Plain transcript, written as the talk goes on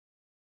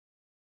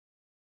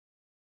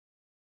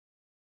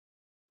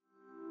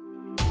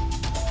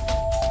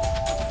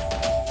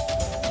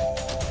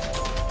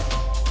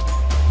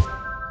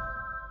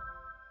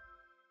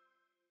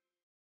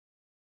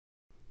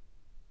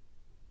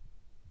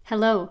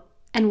Hello,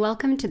 and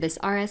welcome to this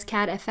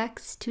RSCAD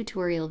FX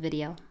tutorial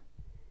video.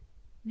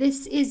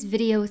 This is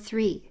video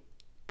 3,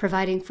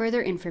 providing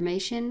further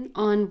information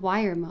on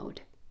wire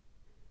mode.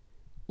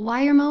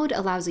 Wire mode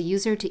allows a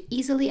user to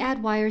easily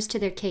add wires to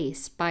their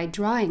case by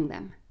drawing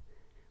them.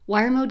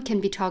 Wire mode can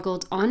be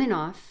toggled on and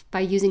off by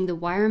using the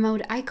wire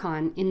mode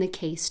icon in the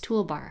case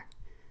toolbar,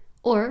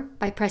 or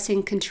by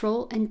pressing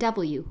Ctrl and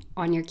W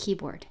on your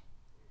keyboard.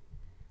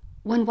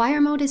 When wire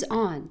mode is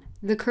on,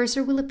 the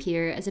cursor will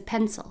appear as a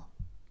pencil.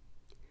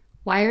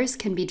 Wires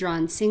can be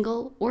drawn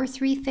single or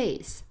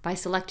three-phase by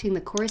selecting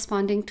the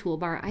corresponding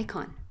toolbar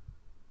icon.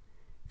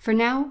 For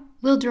now,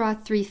 we'll draw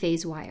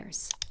three-phase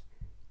wires.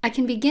 I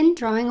can begin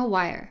drawing a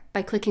wire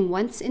by clicking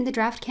once in the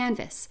draft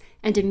canvas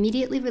and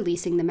immediately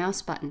releasing the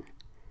mouse button.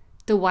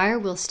 The wire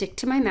will stick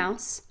to my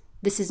mouse.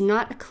 This is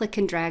not a click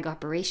and drag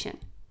operation.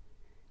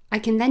 I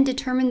can then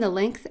determine the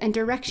length and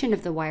direction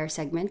of the wire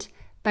segment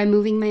by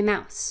moving my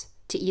mouse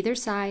to either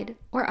side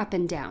or up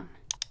and down.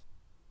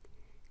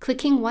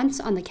 Clicking once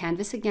on the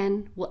canvas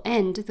again will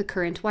end the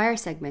current wire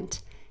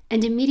segment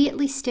and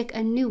immediately stick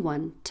a new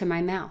one to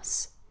my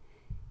mouse.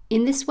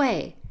 In this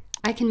way,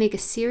 I can make a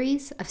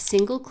series of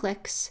single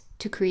clicks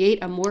to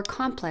create a more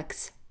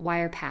complex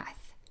wire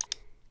path.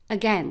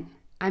 Again,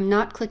 I'm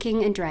not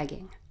clicking and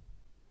dragging.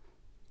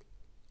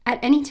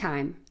 At any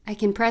time, I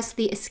can press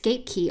the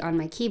Escape key on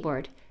my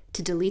keyboard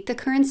to delete the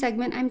current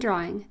segment I'm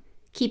drawing,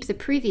 keep the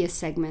previous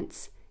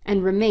segments,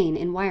 and remain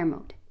in wire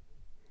mode.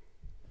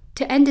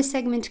 To end a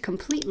segment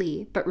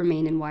completely but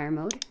remain in wire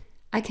mode,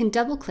 I can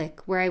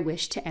double-click where I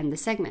wish to end the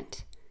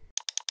segment.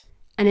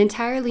 An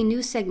entirely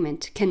new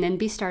segment can then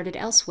be started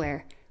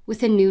elsewhere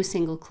with a new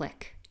single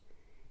click.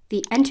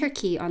 The Enter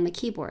key on the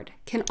keyboard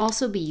can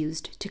also be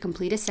used to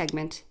complete a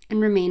segment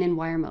and remain in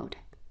wire mode.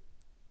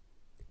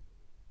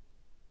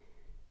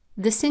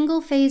 The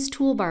single-phase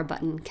toolbar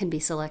button can be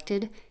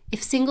selected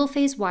if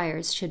single-phase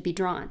wires should be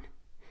drawn.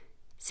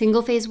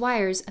 Single-phase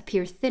wires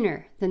appear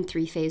thinner than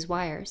three-phase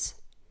wires.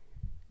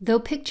 Though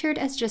pictured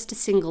as just a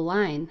single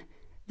line,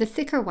 the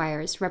thicker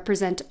wires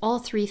represent all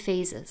three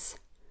phases.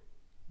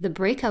 The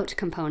breakout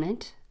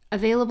component,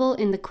 available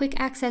in the Quick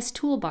Access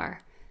toolbar,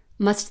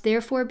 must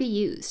therefore be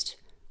used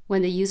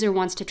when the user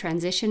wants to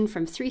transition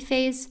from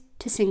three-phase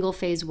to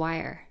single-phase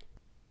wire.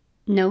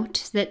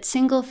 Note that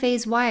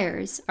single-phase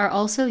wires are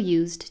also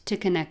used to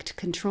connect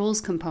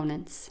controls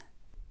components.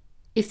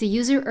 If the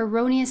user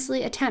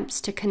erroneously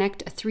attempts to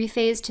connect a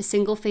three-phase to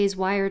single-phase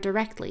wire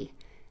directly,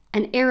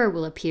 an error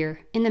will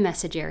appear in the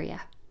message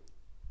area.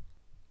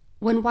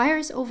 When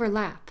wires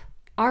overlap,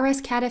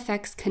 RSCAD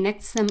FX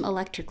connects them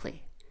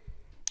electrically.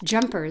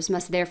 Jumpers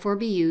must therefore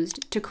be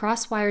used to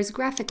cross wires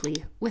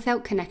graphically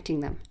without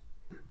connecting them.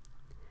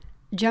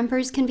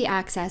 Jumpers can be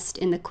accessed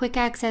in the Quick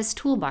Access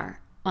toolbar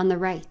on the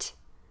right.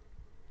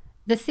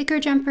 The thicker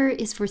jumper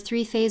is for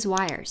three-phase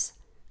wires.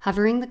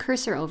 Hovering the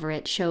cursor over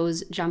it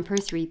shows jumper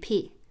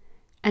 3P,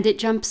 and it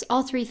jumps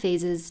all three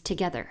phases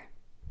together.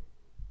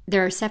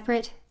 There are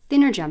separate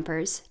thinner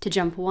jumpers to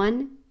jump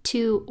 1,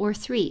 2, or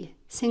 3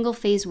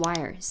 single-phase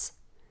wires.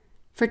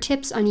 For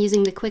tips on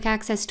using the Quick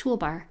Access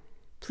toolbar,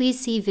 please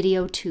see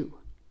video 2.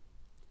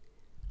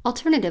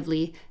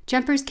 Alternatively,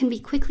 jumpers can be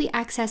quickly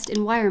accessed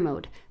in wire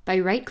mode by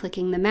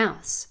right-clicking the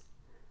mouse.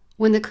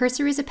 When the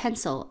cursor is a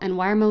pencil and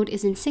wire mode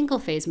is in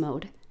single-phase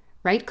mode,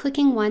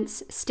 right-clicking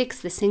once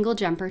sticks the single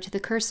jumper to the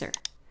cursor.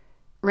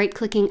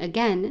 Right-clicking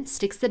again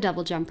sticks the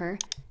double jumper,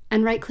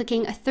 and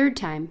right-clicking a third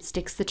time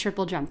sticks the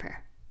triple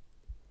jumper.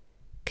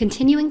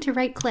 Continuing to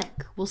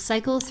right-click will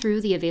cycle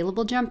through the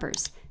available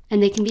jumpers,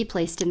 and they can be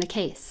placed in the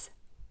case.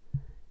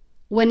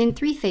 When in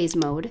three-phase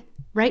mode,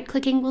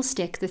 right-clicking will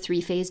stick the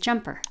three-phase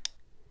jumper.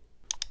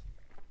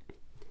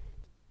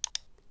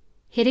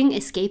 Hitting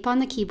Escape on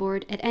the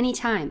keyboard at any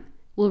time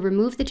will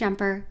remove the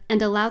jumper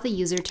and allow the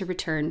user to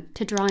return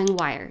to drawing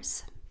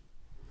wires.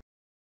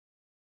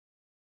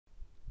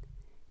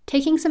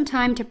 Taking some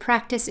time to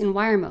practice in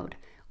wire mode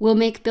will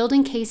make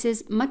building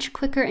cases much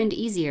quicker and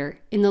easier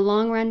in the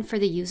long run for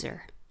the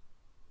user.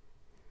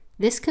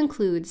 This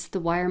concludes the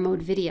wire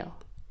mode video.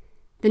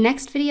 The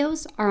next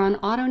videos are on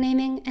auto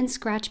naming and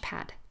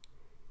Scratchpad.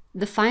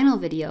 The final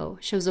video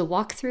shows a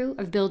walkthrough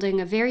of building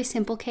a very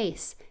simple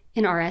case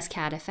in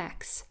RSCAD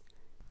FX.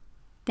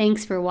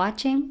 Thanks for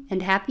watching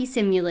and happy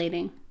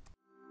simulating!